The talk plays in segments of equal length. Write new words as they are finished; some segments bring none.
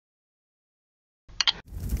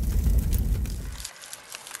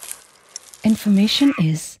Information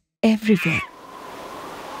is everywhere.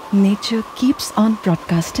 Nature keeps on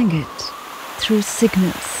broadcasting it through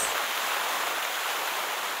signals.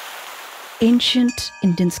 Ancient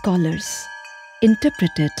Indian scholars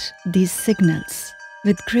interpreted these signals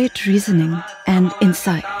with great reasoning and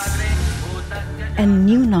insights, and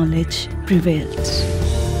new knowledge prevailed.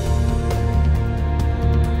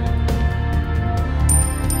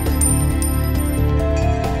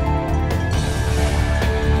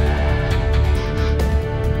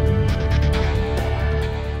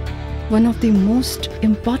 One of the most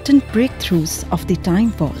important breakthroughs of the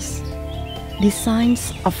time was the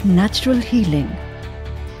science of natural healing,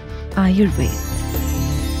 Ayurveda.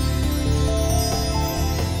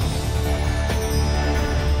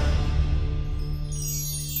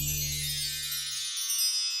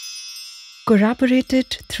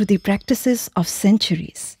 Corroborated through the practices of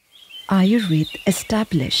centuries, Ayurveda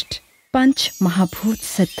established Panch Mahabhut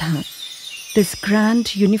Siddhant. This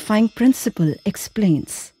grand unifying principle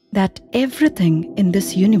explains that everything in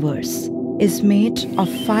this universe is made of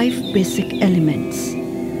 5 basic elements: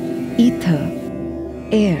 ether,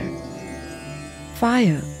 air,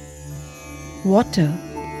 fire, water,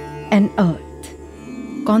 and earth,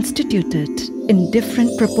 constituted in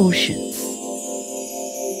different proportions.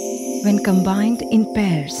 When combined in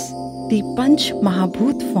pairs, the Panch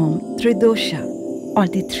Mahabhut form Tridosha, or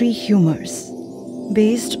the 3 humors.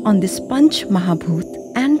 Based on this Panch Mahabhut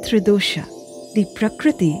and Tridosha, the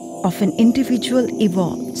Prakriti of an individual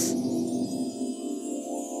evolves.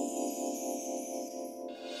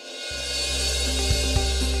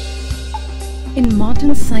 In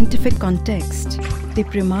modern scientific context, the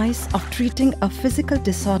premise of treating a physical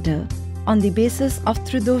disorder on the basis of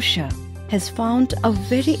Tridosha has found a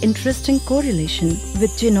very interesting correlation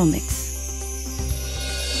with genomics.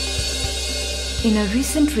 In a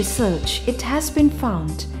recent research, it has been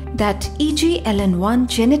found that EGLN1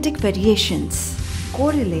 genetic variations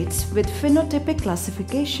correlates with phenotypic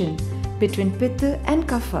classification between Pitta and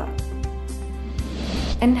Kapha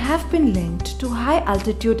and have been linked to high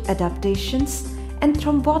altitude adaptations and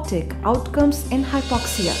thrombotic outcomes in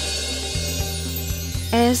hypoxia,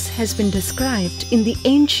 as has been described in the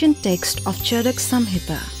ancient text of Charak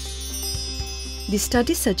Samhita. The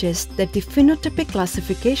study suggests that the phenotypic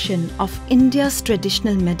classification of India's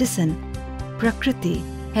traditional medicine, Prakriti,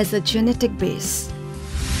 has a genetic base.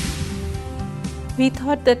 We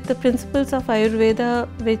thought that the principles of Ayurveda,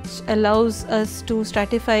 which allows us to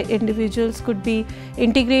stratify individuals, could be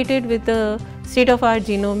integrated with the state-of-art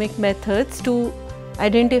genomic methods to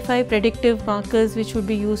identify predictive markers which would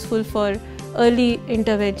be useful for early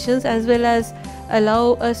interventions, as well as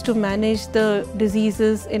allow us to manage the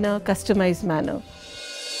diseases in a customized manner.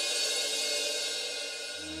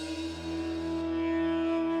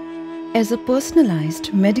 As a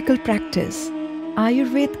personalized medical practice,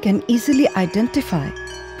 Ayurveda can easily identify,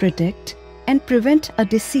 predict, and prevent a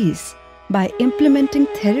disease by implementing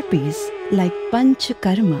therapies like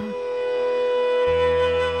Panchakarma.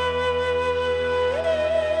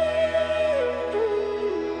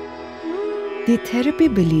 The therapy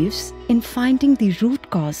believes in finding the root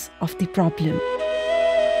cause of the problem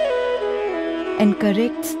and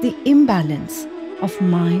corrects the imbalance of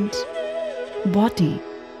mind, body,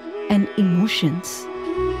 and emotions.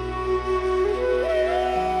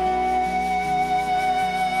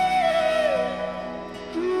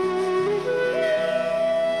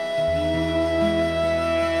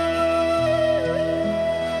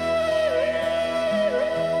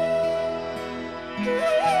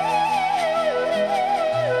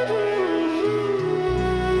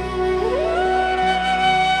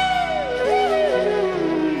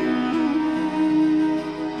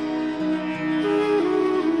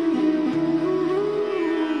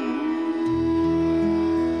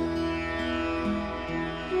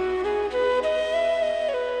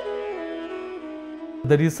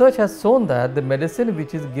 The research has shown that the medicine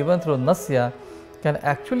which is given through Nasya can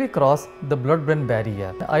actually cross the blood-brain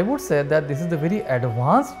barrier. I would say that this is a very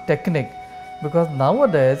advanced technique, because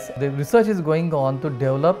nowadays the research is going on to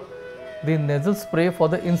develop the nasal spray for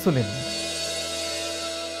the insulin.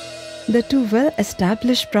 The 2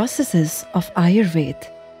 well-established processes of Ayurveda,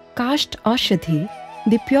 Kasht Aushadhi,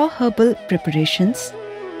 the pure herbal preparations,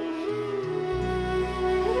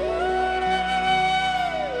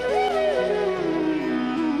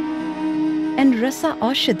 and Rasa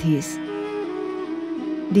Aushadhis,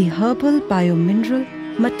 the herbal biomineral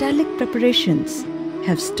metallic preparations,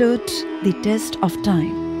 have stood the test of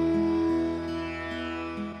time.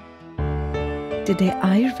 Today,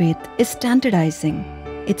 Ayurveda is standardizing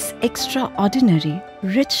its extraordinary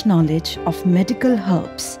rich knowledge of medical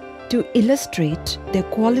herbs to illustrate their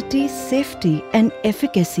quality, safety and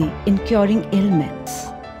efficacy in curing ailments.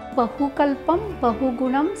 Bahukalpam,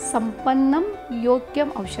 Bahugunam, Sampannam,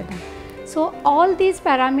 Yogyam, Aushadam. So all these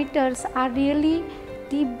parameters are really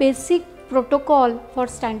the basic protocol for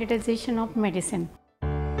standardization of medicine.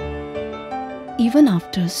 Even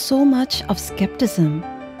after so much of skepticism,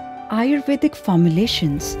 Ayurvedic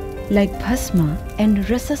formulations like Bhasma and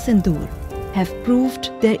Rasa Sindoor have proved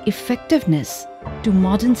their effectiveness to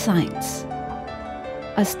modern science.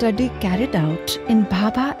 A study carried out in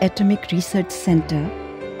Bhabha Atomic Research Center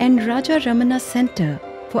and Raja Ramana Center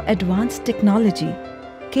for Advanced Technology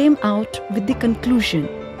came out with the conclusion.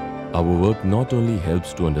 Our work not only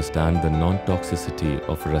helps to understand the non-toxicity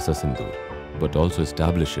of Rasa Sindoor, but also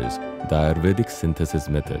establishes the Ayurvedic synthesis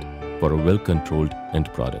method for a well-controlled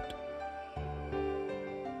end product.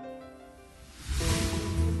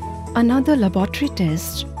 Another laboratory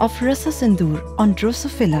test of Rasa Sindoor on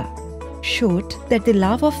Drosophila showed that the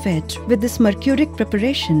larva fed with this mercuric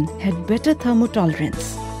preparation had better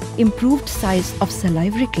thermotolerance, improved size of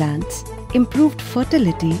salivary glands, improved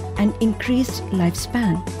fertility and increased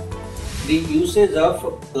lifespan. The usage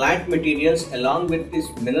of plant materials along with these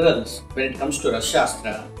minerals when it comes to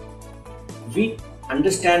Rasashastra, we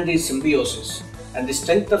understand the symbiosis and the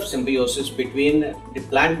strength of symbiosis between the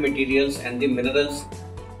plant materials and the minerals.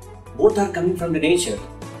 Both are coming from the nature.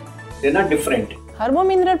 They're not different.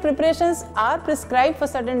 Herbomineral preparations are prescribed for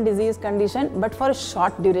certain disease condition but for a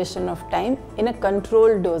short duration of time in a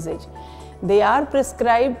controlled dosage. They are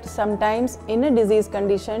prescribed sometimes in a disease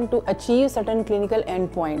condition to achieve certain clinical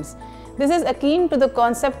endpoints. This is akin to the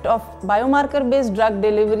concept of biomarker-based drug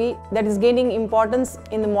delivery that is gaining importance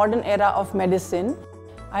in the modern era of medicine.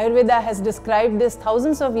 Ayurveda has described this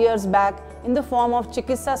thousands of years back in the form of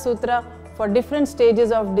Chikitsa Sutra for different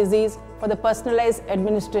stages of disease for the personalized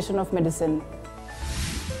administration of medicine.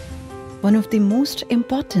 One of the most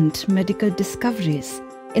important medical discoveries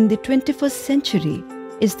in the 21st century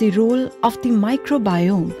is the role of the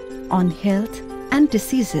microbiome on health and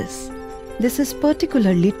diseases. This is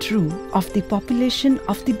particularly true of the population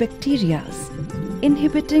of the bacteria,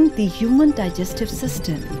 inhibiting the human digestive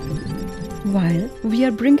system. While we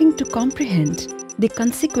are bringing to comprehend the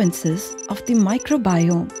consequences of the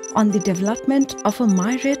microbiome on the development of a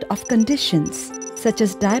myriad of conditions such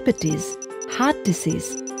as diabetes, heart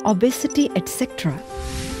disease, obesity, etc.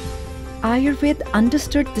 Ayurveda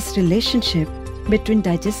understood this relationship between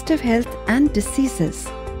digestive health and diseases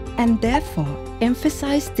and therefore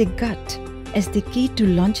emphasized the gut as the key to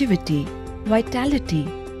longevity, vitality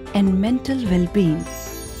and mental well-being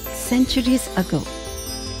centuries ago.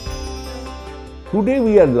 Today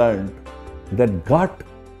we have learned that gut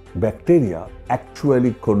bacteria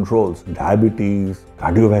actually controls diabetes,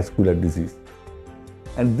 cardiovascular disease.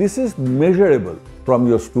 And this is measurable from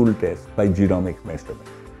your stool test by genomic measurement.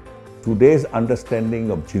 Today's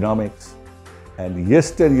understanding of genomics and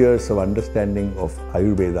yesteryears of understanding of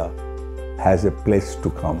Ayurveda has a place to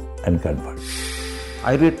come and converge.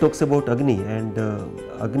 Ayurveda talks about Agni, and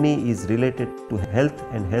Agni is related to health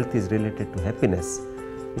and health is related to happiness.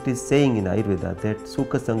 It is saying in Ayurveda that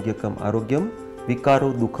Sukha Sangyakam Arogyam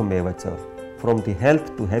Vikaro Dukham Evacha. From the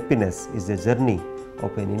health to happiness is a journey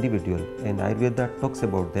of an individual, and Ayurveda talks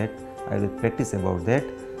about that, Ayurveda practice about that,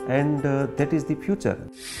 and that is the future.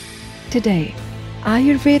 Today,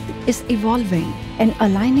 Ayurveda is evolving and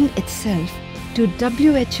aligning itself to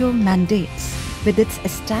WHO mandates with its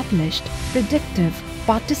established, predictive,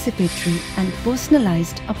 participatory and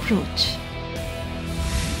personalized approach.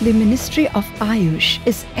 The Ministry of AYUSH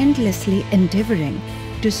is endlessly endeavoring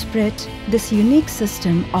to spread this unique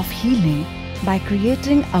system of healing by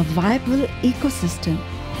creating a viable ecosystem.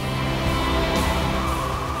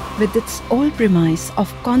 With its whole premise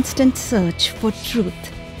of constant search for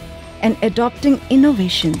truth and adopting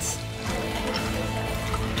innovations,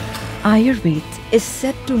 Ayurveda is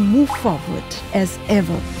set to move forward as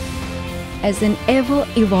ever, as an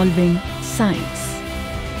ever-evolving science.